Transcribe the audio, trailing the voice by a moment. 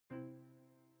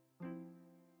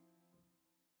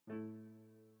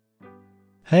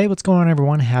Hey, what's going on,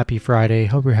 everyone? Happy Friday.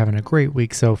 Hope you're having a great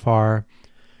week so far.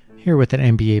 Here with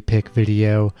an NBA pick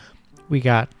video. We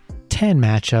got 10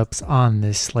 matchups on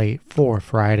this slate for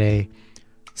Friday.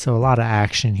 So a lot of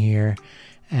action here.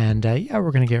 And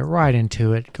we're going to get right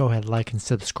into it. Go ahead, like and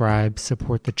subscribe.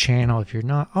 Support the channel. If you're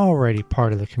not already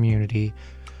part of the community,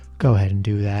 go ahead and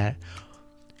do that.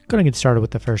 Going to get started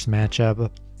with the first matchup.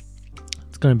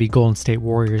 It's going to be Golden State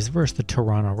Warriors versus the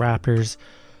Toronto Raptors.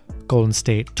 Golden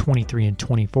State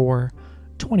 23-24,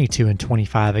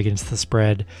 22-25 against the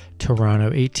spread. Toronto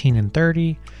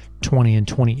 18-30,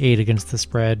 20-28 against the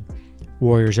spread.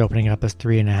 Warriors opening up as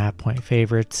 3.5 point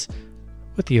favorites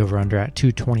with the over/under at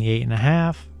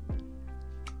 228.5.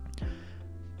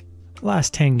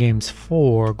 Last 10 games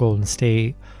for Golden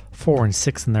State,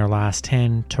 4-6 in their last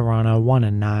 10. Toronto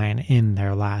 1-9 in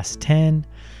their last 10.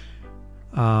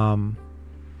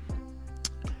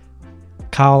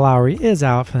 Kyle Lowry is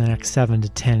out for the next 7 to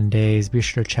 10 days. Be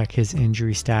sure to check his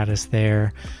injury status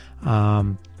there.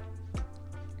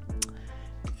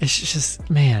 It's just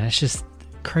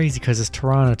crazy because this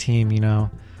Toronto team,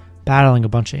 battling a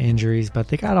bunch of injuries, but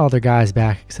they got all their guys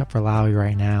back except for Lowry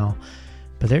right now.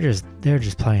 But they're just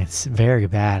playing very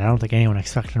bad. I don't think anyone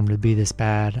expected them to be this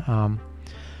bad.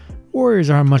 Warriors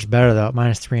aren't much better though, at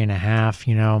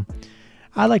 -3.5.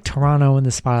 I like Toronto in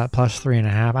the spot at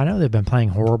 +3.5. I know they've been playing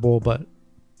horrible, but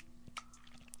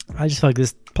I just feel like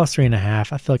this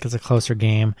 +3.5, I feel like it's a closer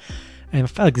game. And I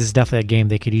feel like this is definitely a game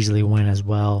they could easily win as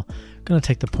well. I'm going to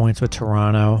take the points with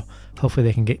Toronto. Hopefully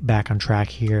they can get back on track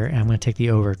here. And I'm going to take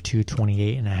the over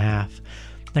 228.5.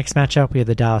 Next matchup, we have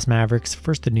the Dallas Mavericks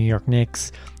versus the New York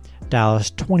Knicks.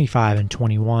 Dallas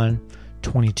 25-21,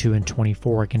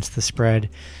 22-24 against the spread.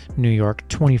 New York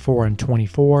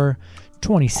 24-24,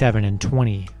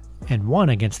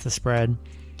 27-20-1 against the spread.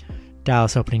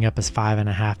 Dallas opening up as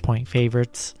 5.5 point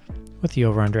favorites with the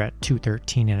over/under at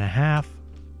 213.5.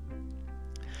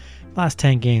 Last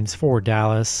 10 games for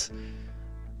Dallas,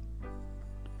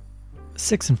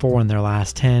 6-4 in their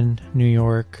last 10. New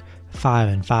York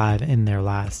 5-5 in their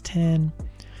last 10.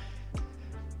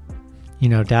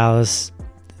 Dallas,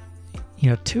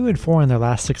 2-4 in their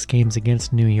last 6 games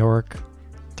against New York.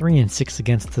 3-6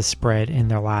 against the spread in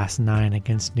their last 9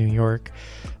 against New York.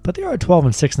 But they are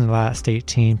 12-6 in the last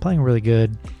 18, playing really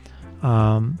good.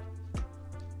 New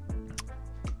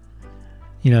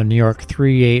York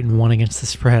 3-8-1 against the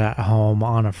spread at home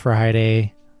on a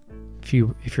Friday. If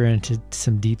you're into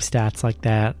some deep stats like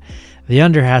that. The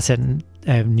under has hit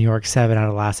New York 7 out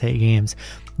of the last 8 games.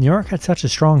 New York had such a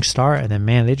strong start, and then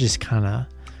they just kind of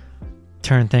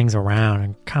turned things around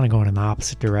and kind of going in the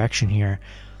opposite direction here.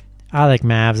 I like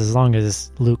Mavs as long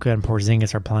as Luka and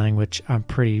Porzingis are playing, which I'm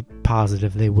pretty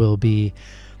positive they will be.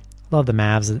 Love the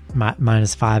Mavs at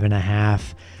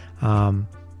 -5.5.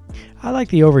 I like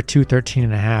the over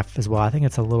 213.5 as well. I think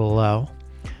it's a little low.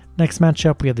 Next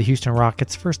matchup, we have the Houston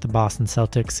Rockets versus the Boston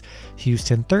Celtics.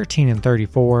 Houston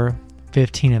 13-34,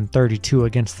 15-32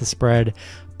 against the spread.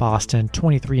 Boston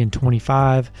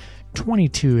 23-25,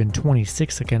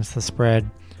 22-26 against the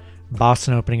spread.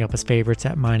 Boston opening up as favorites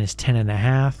at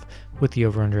 -10.5 with the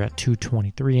over/under at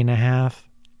 223.5.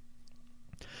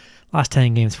 Last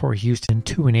 10 games for Houston,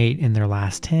 2-8 in their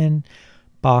last 10.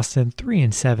 Boston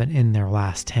 3-7 in their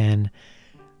last 10.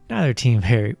 Neither team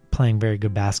playing very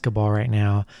good basketball right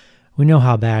now. We know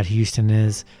how bad Houston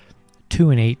is.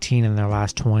 2-18 in their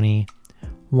last 20.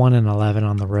 1-11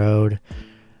 on the road.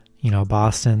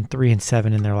 Boston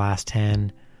 3-7 in their last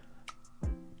 10.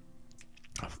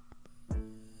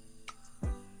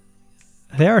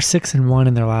 They are 6-1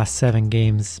 in their last 7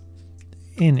 games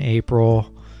in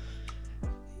April.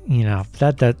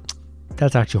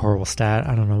 That's actually a horrible stat.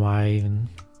 I don't know why I even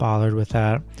bothered with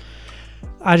that.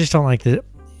 I just don't like the.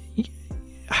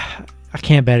 I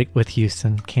can't bet it with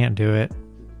Houston. Can't do it.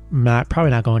 Probably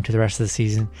not going to the rest of the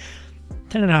season.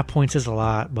 10.5 points is a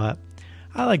lot, but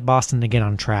I like Boston to get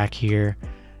on track here.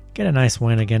 Get a nice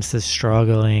win against this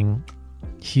struggling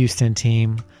Houston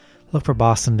team. Look for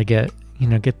Boston to get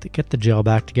the gel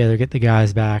back together, get the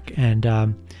guys back, and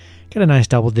get a nice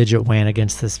double-digit win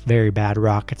against this very bad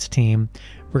Rockets team.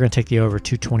 We're going to take the over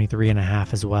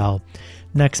 223.5 as well.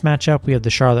 Next matchup, we have the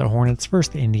Charlotte Hornets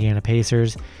versus the Indiana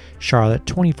Pacers. Charlotte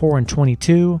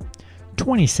 24-22,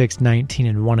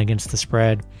 26-19-1 against the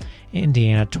spread.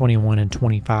 Indiana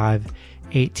 21-25,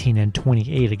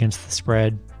 18-28 against the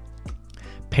spread.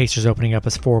 Pacers opening up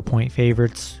as 4-point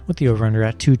favorites with the over/under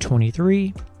at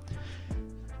 223.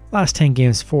 Last 10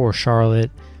 games for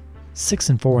Charlotte,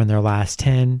 6-4 in their last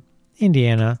 10.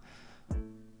 Indiana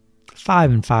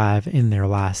 5-5 in their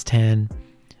last 10.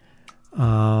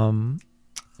 Don't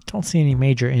see any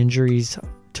major injuries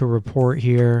to report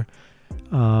here.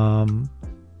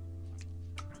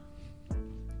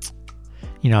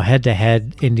 Head to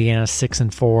head, Indiana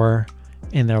 6-4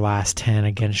 in their last 10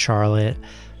 against Charlotte.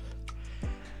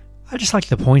 I just like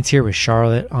the points here with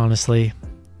Charlotte, honestly.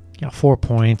 4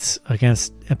 points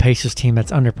against a Pacers team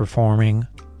that's underperforming,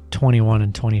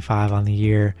 21-25 on the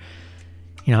year.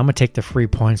 I'm going to take the free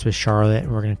points with Charlotte,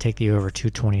 and we're going to take the over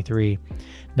 223.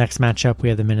 Next matchup, we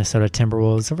have the Minnesota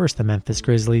Timberwolves versus the Memphis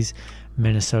Grizzlies.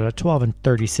 Minnesota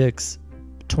 12-36,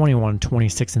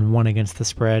 21-26-1 against the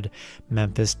spread.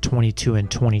 Memphis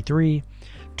 22-23,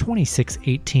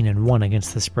 26-18-1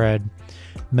 against the spread.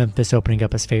 Memphis opening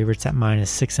up as favorites at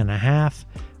 -6.5,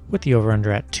 with the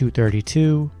over-under at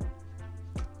 232.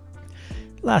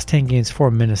 Last 10 games for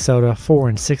Minnesota,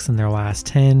 4-6 in their last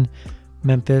 10.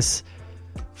 Memphis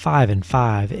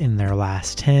 5-5 in their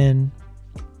last 10.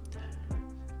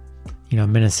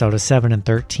 Minnesota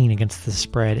 7-13 against the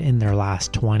spread in their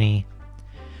last 20.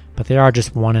 But they are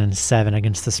just 1-7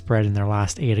 against the spread in their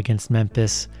last 8 against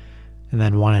Memphis, and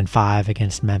then 1-5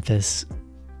 against Memphis.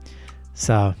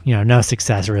 So, no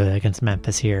success really against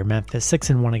Memphis here. Memphis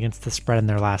 6-1 against the spread in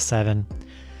their last 7.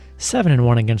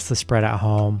 7-1 against the spread at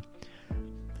home.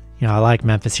 I like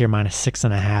Memphis here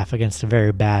 -6.5 against a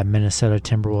very bad Minnesota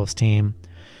Timberwolves team.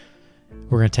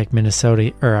 We're going to take we're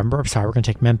going to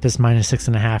take Memphis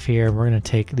 -6.5 here. We're going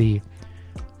to take the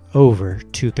over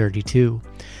 232.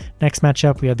 Next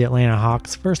matchup, we have the Atlanta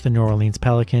Hawks versus the New Orleans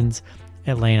Pelicans.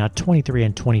 Atlanta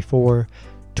 23-24,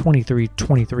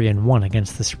 23-23-1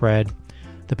 against the spread.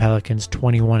 The Pelicans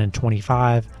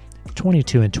 21-25,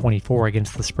 22-24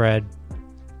 against the spread.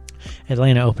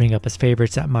 Atlanta opening up as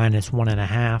favorites at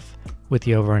 -1.5, with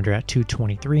the over-under at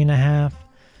 223.5.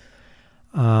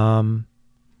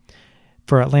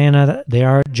 For Atlanta,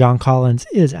 John Collins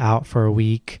is out for a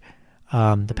week.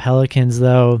 The Pelicans,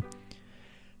 though,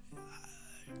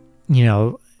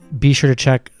 be sure to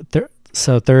check.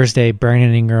 So Thursday,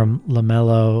 Brandon Ingram,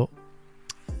 LaMelo,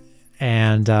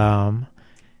 and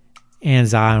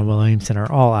Zion Williamson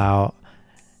are all out,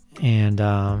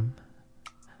 and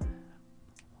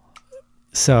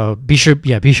so be sure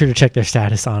to check their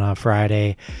status on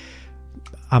Friday.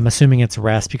 I'm assuming it's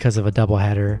rest because of a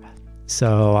doubleheader.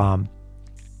 So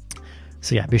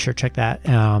be sure to check that.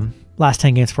 Last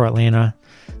 10 games for Atlanta,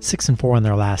 6-4 in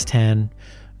their last 10.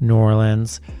 New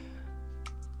Orleans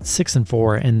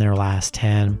 6-4 in their last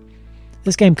 10.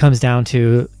 This game comes down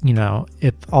to,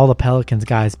 if all the Pelicans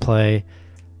guys play,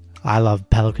 I love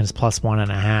Pelicans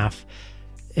 +1.5.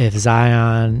 If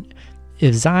Zion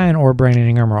or Brandon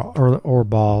Ingram or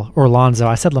Ball or Lonzo,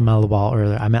 I said LaMelo Ball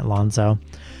earlier, I meant Lonzo.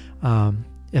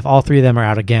 If all three of them are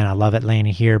out again, I love Atlanta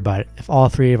here, but if all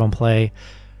three of them play,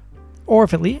 or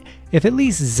if at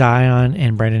least Zion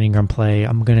and Brandon Ingram play,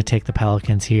 I'm going to take the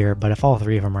Pelicans here. But if all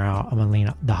three of them are out, I'm going to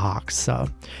lean the Hawks. So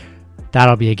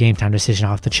that'll be a game time decision.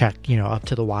 I'll have to check, up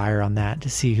to the wire on that to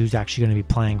see who's actually going to be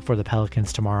playing for the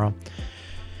Pelicans tomorrow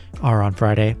or on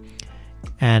Friday.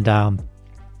 And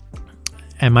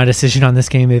my decision on this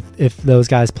game, if those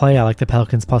guys play, I like the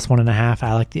Pelicans +1.5.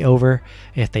 I like the over.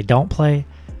 If they don't play,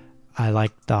 I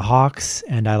like the Hawks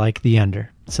and I like the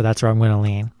under. So that's where I'm going to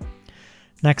lean.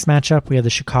 Next matchup, we have the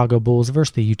Chicago Bulls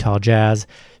versus the Utah Jazz.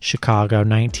 Chicago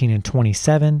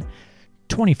 19-27,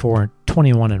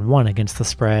 24-21-1 against the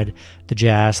spread. The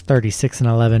Jazz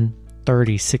 36-11,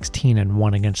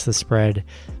 30-16-1 against the spread.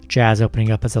 Jazz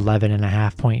opening up as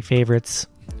 11.5 point favorites,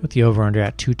 with the over-under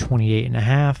at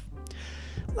 228.5.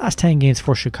 Last 10 games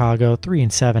for Chicago,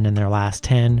 3-7 in their last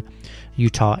 10.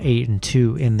 Utah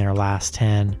 8-2 in their last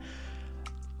 10.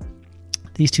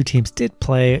 These two teams did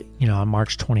play, on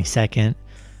March 22nd,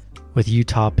 with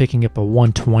Utah picking up a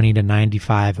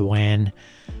 120-95 win.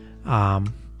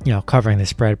 Covering the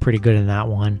spread pretty good in that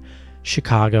one.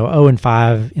 Chicago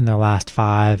 0-5 in their last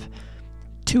 5,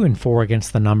 2-4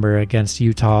 against the number against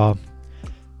Utah,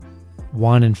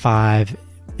 1-5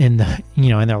 in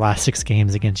their last 6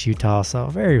 games against Utah. So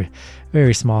very,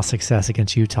 very small success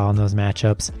against Utah in those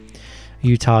matchups.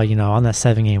 Utah, on that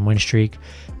 7-game win streak,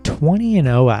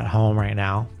 20-0 at home right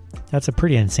now. That's a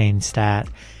pretty insane stat,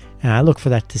 and I look for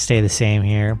that to stay the same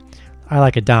here. I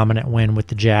like a dominant win with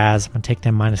the Jazz. I'm going to take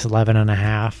them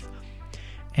 -11.5,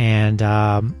 and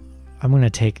I'm going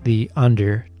to take the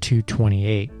under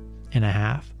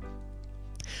 228.5.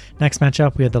 Next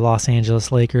matchup, we have the Los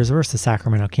Angeles Lakers versus the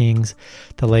Sacramento Kings.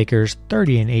 The Lakers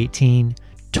 30-18,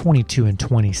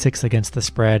 22-26 against the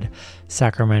spread.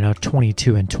 Sacramento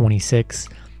 22-26,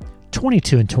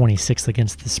 22-26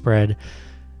 against the spread.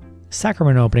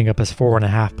 Sacramento opening up as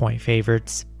 4.5 point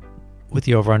favorites, with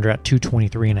the over-under at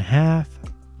 223.5.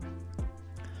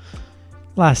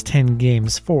 Last 10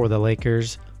 games for the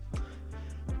Lakers,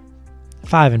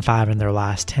 5-5 in their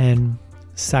last 10.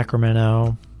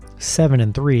 Sacramento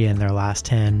 7-3 in their last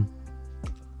 10.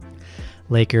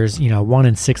 Lakers,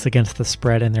 1-6 against the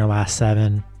spread in their last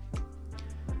 7.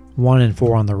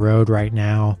 1-4 on the road right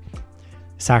now.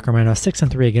 Sacramento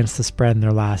 6-3 against the spread in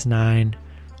their last 9.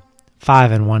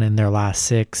 5-1 in their last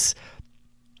 6.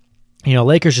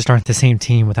 Lakers just aren't the same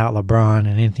team without LeBron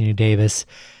and Anthony Davis.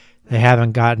 They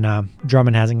haven't gotten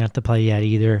Drummond hasn't got to play yet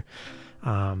either.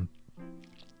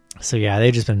 So yeah,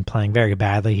 they've just been playing very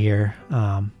badly here.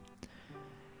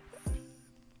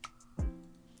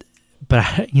 But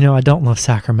I don't love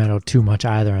Sacramento too much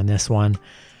either in this one.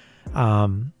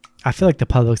 I feel like the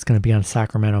public's going to be on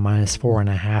Sacramento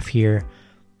 -4.5 here.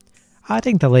 I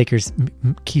think the Lakers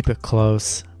keep it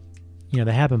close.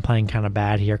 They have been playing kind of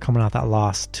bad here, coming off that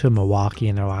loss to Milwaukee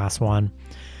in their last one.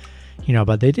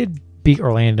 But they did beat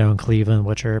Orlando and Cleveland,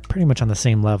 which are pretty much on the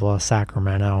same level as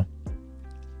Sacramento.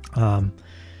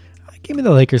 Give me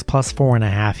the Lakers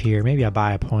 +4.5 here. Maybe I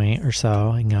buy a point or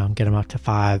so and get them up to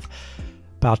 5.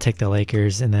 But I'll take the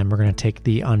Lakers, and then we're going to take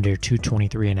the under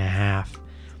 223.5.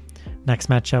 Next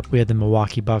matchup, we had the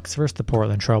Milwaukee Bucks versus the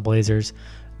Portland Trail Blazers.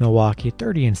 Milwaukee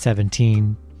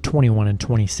 30-17,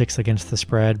 21-26 against the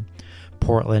spread.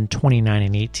 Portland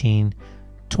 29-18,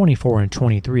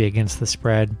 24-23 against the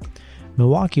spread.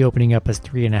 Milwaukee opening up as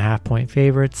 3.5-point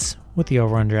favorites with the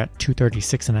over/under at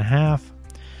 236.5.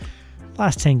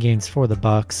 Last 10 games for the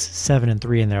Bucks,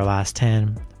 7-3 in their last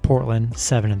 10. Portland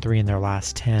 7-3 in their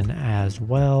last 10 as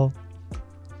well.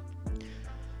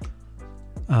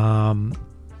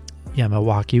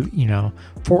 Milwaukee,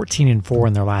 14-4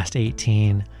 in their last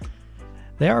 18.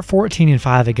 They are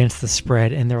 14-5 against the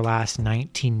spread in their last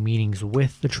 19 meetings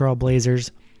with the Trail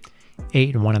Blazers.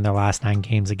 8-1 in their last 9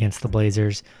 games against the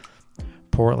Blazers.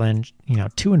 Portland,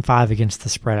 2-5 against the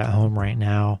spread at home right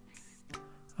now.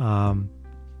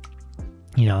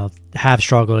 Have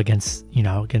struggled against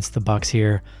the Bucks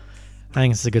here. I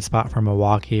think this is a good spot for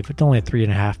Milwaukee, but only a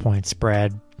 3.5-point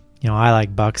spread. I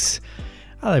like Bucks.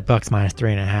 I like Bucks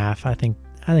 -3.5. I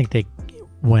think they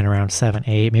win around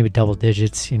 7-8, maybe double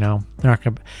digits. They're not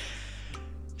gonna.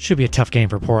 Should be a tough game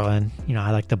for Portland.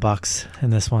 I like the Bucks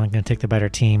in this one. I'm going to take the better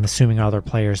team, assuming all their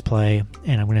players play,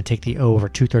 and I'm going to take the over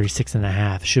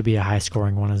 236.5. Should be a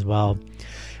high-scoring one as well.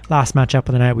 Last matchup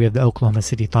of the night, we have the Oklahoma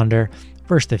City Thunder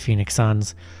versus the Phoenix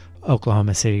Suns.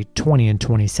 Oklahoma City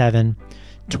 20-27,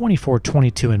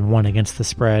 24-22-1 against the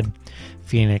spread.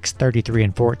 Phoenix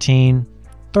 33-14,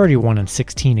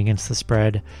 31-16 against the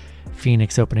spread.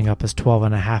 Phoenix opening up as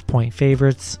 12.5-point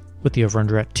favorites with the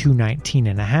over/under at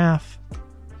 219.5.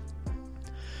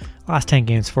 Last 10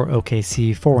 games for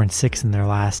OKC, 4-6 in their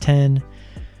last 10.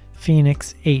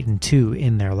 Phoenix 8-2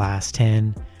 in their last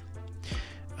 10.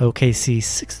 OKC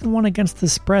 6-1 against the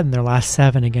spread in their last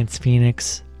 7 against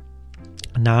Phoenix.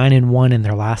 9-1 in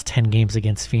their last 10 games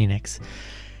against Phoenix.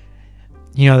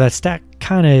 That stat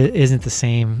kind of isn't the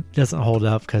same, doesn't hold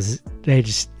up because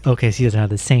OKC doesn't have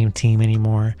the same team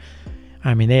anymore.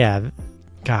 I mean, they have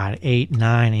 8,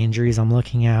 9 injuries I'm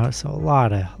looking at, so a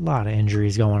lot of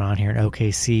injuries going on here at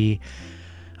OKC.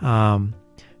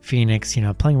 Phoenix,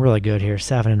 playing really good here,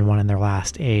 7-1 in their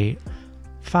last 8,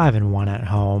 5-1 at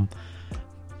home.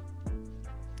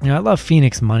 I love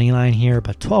Phoenix money line here,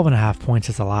 but 12.5 points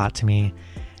is a lot to me.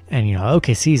 And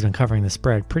OKC's been covering the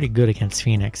spread pretty good against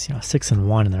Phoenix.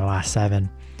 6-1 in their last 7,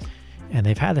 and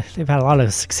they've had a lot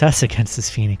of success against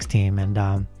this Phoenix team. And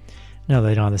no,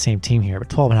 they don't have the same team here, but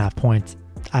 12.5 points,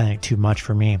 I think too much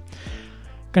for me. I'm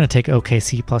going to take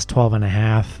OKC plus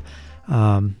 12.5.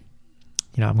 I'm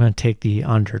going to take the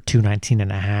under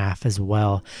 219.5 as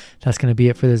well. That's going to be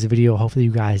it for this video. Hopefully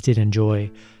you guys did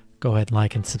enjoy. Go ahead and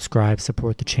like and subscribe,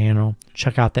 support the channel.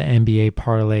 Check out the NBA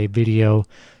parlay video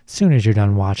as soon as you're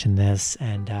done watching this.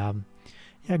 And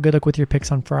good luck with your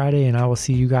picks on Friday, and I will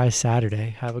see you guys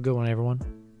Saturday. Have a good one,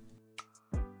 everyone.